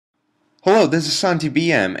Hello, this is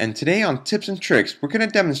santybm, and today on Tips and Tricks, we're going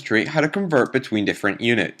to demonstrate how to convert between different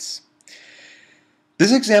units.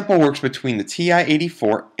 This example works between the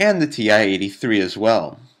TI84 and the TI83 as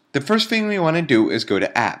well. The first thing we want to do is go to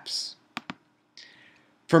Apps.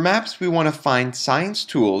 For Maps, we want to find Science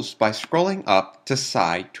Tools by scrolling up to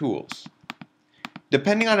Sci Tools.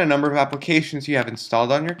 Depending on the number of applications you have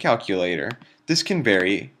installed on your calculator, this can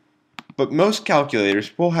vary, but most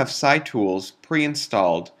calculators will have Sci Tools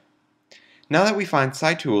pre-installed. Now that we find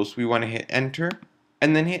Sci Tools, we want to hit Enter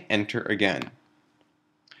and then hit Enter again.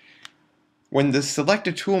 When the Select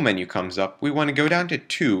a Tool menu comes up, we want to go down to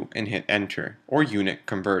 2 and hit Enter, or Unit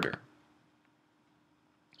Converter.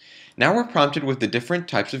 Now we're prompted with the different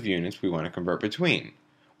types of units we want to convert between.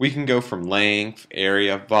 We can go from length,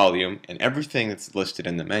 area, volume, and everything that's listed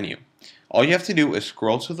in the menu. All you have to do is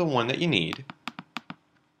scroll to the one that you need,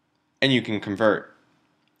 and you can convert.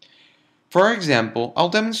 For our example, I'll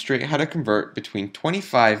demonstrate how to convert between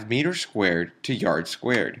 25 meters squared to yards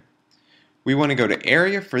squared. We want to go to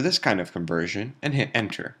area for this kind of conversion and hit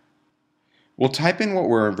Enter. We'll type in what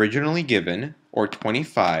we're originally given, or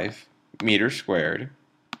 25 meters squared,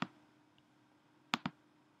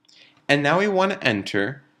 and now we want to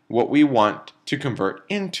enter what we want to convert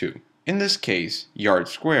into, in this case,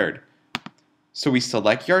 yards squared. So we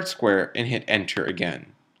select yards square and hit Enter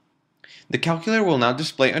again. The calculator will now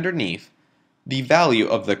display underneath the value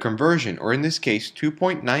of the conversion, or in this case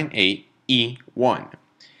 2.98 E1.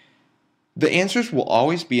 The answers will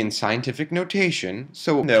always be in scientific notation,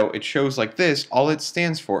 so though it shows like this, all it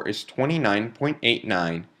stands for is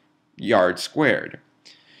 29.89 yards squared.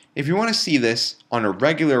 If you want to see this on a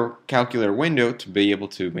regular calculator window to be able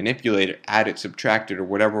to manipulate it, add it, subtract it, or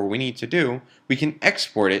whatever we need to do, we can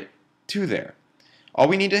export it to there. All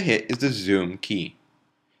we need to hit is the zoom key.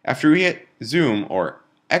 After we hit zoom or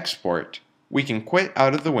export, we can quit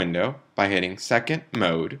out of the window by hitting second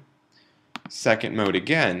mode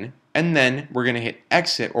again, and then we're going to hit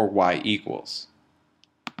exit or Y equals.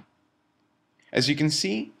 As you can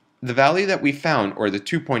see, the value that we found, or the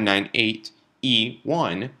 2.98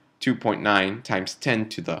 E1, 2.9 times 10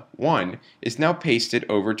 to the 1, is now pasted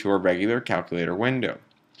over to our regular calculator window.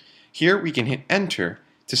 Here we can hit Enter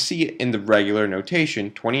to see it in the regular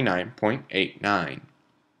notation, 29.89.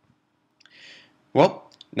 Well,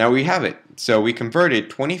 now we have it. So we converted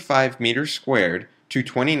 25 meters squared to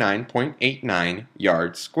 29.89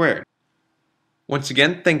 yards squared. Once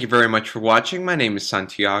again, thank you very much for watching. My name is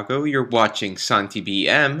Santiago. You're watching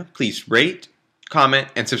santybm. Please rate, comment,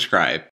 and subscribe.